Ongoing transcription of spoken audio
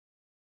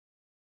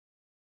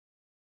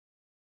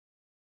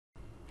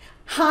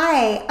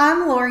Hi,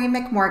 I'm Lori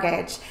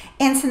McMortgage,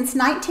 and since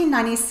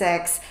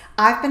 1996,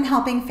 I've been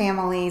helping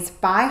families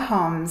buy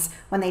homes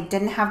when they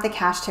didn't have the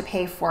cash to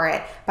pay for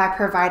it by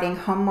providing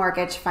home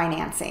mortgage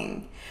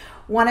financing.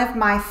 One of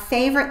my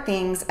favorite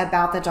things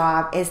about the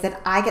job is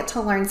that I get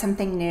to learn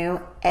something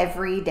new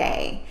every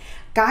day.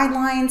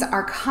 Guidelines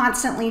are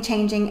constantly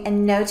changing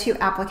and no two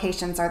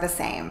applications are the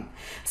same.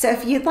 So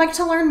if you'd like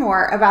to learn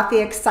more about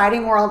the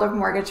exciting world of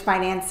mortgage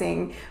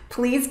financing,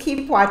 please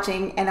keep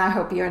watching and I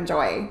hope you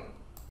enjoy.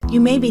 You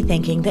may be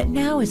thinking that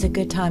now is a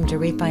good time to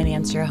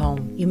refinance your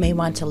home. You may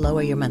want to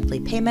lower your monthly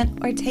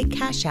payment or take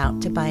cash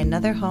out to buy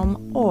another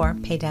home or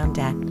pay down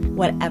debt.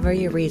 Whatever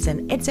your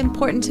reason, it's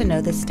important to know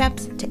the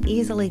steps to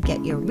easily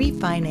get your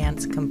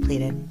refinance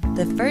completed.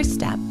 The first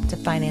step to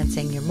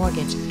financing your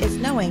mortgage is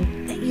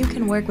knowing that you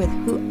can work with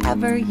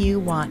whoever you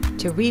want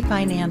to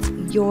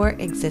refinance your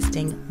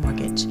existing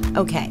mortgage.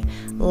 Okay,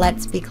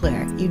 let's be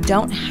clear. You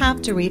don't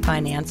have to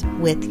refinance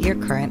with your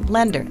current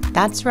lender.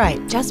 That's right.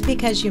 Just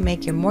because you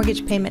make your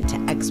mortgage payment to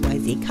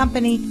XYZ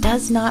company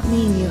does not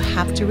mean you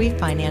have to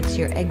refinance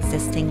your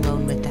existing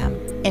loan with them.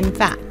 In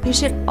fact, you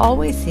should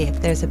always see if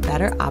there's a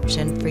better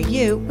option for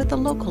you with a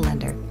local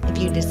lender. If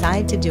you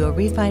decide to do a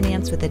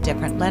refinance with a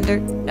different lender,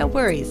 no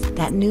worries.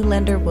 That new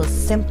lender will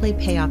simply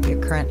pay off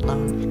your current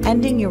loan,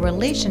 ending your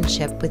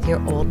relationship with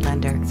your old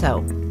lender.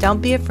 So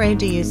don't be afraid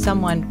to use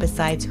someone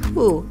besides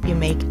who you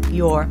make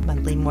your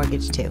monthly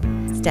mortgage to.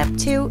 Step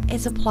 2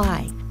 is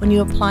apply. When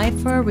you apply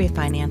for a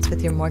refinance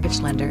with your mortgage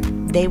lender,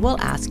 they will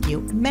ask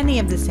you many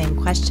of the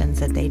same questions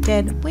that they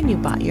did when you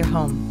bought your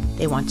home.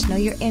 They want to know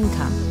your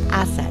income,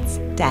 assets,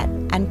 debt,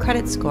 and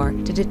credit score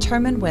to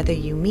determine whether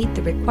you meet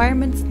the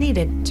requirements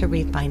needed to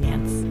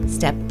refinance.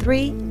 Step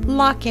 3,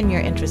 lock in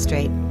your interest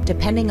rate.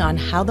 Depending on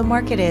how the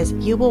market is,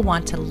 you will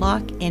want to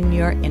lock in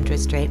your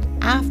interest rate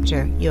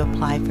after you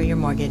apply for your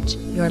mortgage.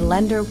 Your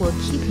lender will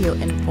keep you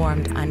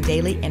informed on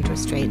daily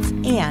interest rates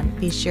and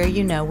be sure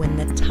you know when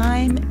the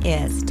time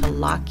is to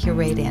lock your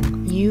rate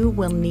in. You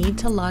will need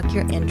to lock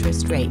your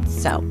interest rate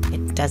so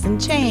it doesn't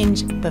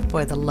change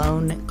before the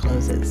loan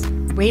closes.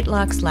 Rate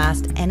locks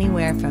last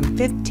anywhere from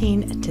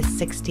 15 to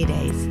 60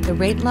 days. The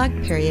rate lock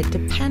period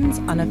depends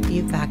on a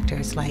few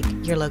factors like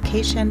your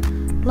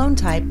location, loan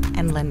type,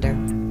 and lender.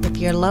 If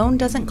your loan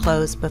doesn't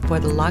close before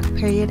the lock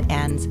period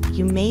ends,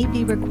 you may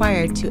be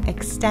required to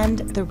extend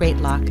the rate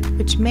lock,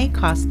 which may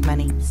cost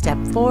money. Step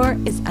 4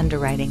 is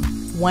underwriting.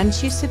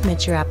 Once you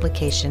submit your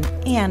application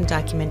and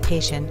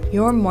documentation,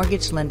 your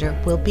mortgage lender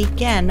will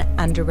begin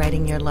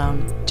underwriting your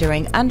loan.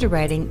 During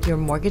underwriting, your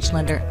mortgage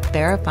lender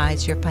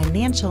verifies your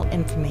financial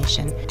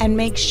information and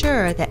makes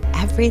sure that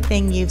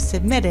everything you've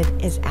submitted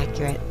is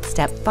accurate.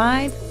 Step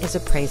 5 is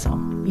appraisal.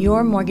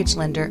 Your mortgage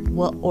lender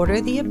will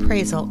order the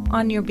appraisal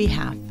on your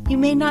behalf. You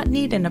may not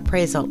need an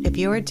appraisal if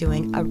you are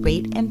doing a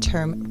rate and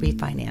term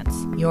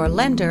refinance. Your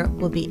lender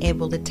will be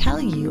able to tell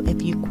you if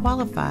you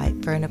qualify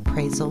for an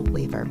appraisal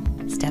waiver.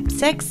 Step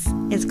 6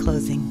 is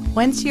closing.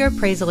 Once your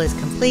appraisal is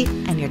complete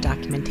and your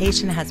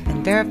documentation has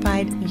been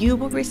verified, you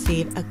will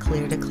receive a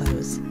clear to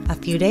close. A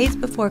few days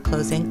before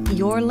closing,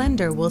 your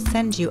lender will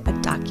send you a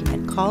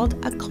document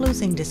called a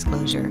closing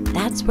disclosure.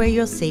 That's where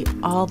you'll see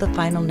all the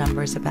final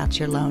numbers about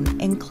your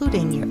loan,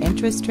 including your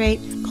interest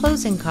rate,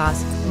 closing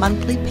costs,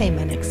 monthly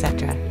payment,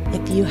 etc.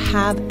 If you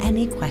have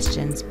any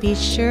questions, be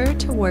sure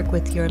to work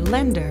with your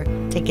lender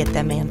to get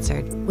them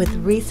answered. With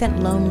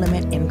recent loan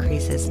limit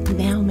increases,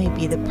 now may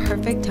be the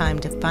perfect time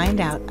to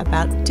find out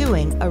about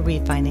doing a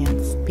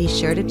refinance. Be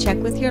sure to check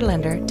with your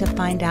lender to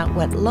find out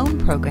what loan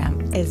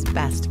program is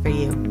best for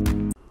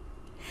you.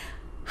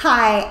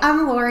 Hi,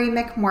 I'm Lori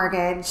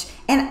McMortgage,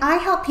 and I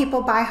help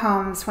people buy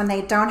homes when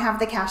they don't have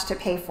the cash to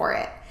pay for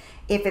it.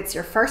 If it's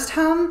your first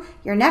home,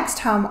 your next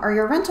home, or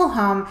your rental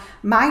home,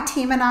 my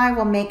team and I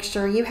will make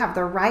sure you have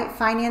the right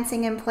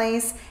financing in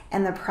place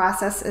and the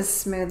process is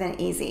smooth and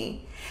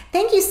easy.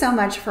 Thank you so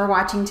much for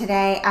watching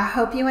today. I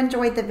hope you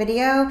enjoyed the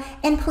video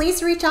and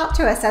please reach out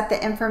to us at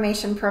the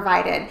information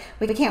provided.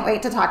 We can't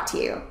wait to talk to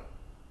you.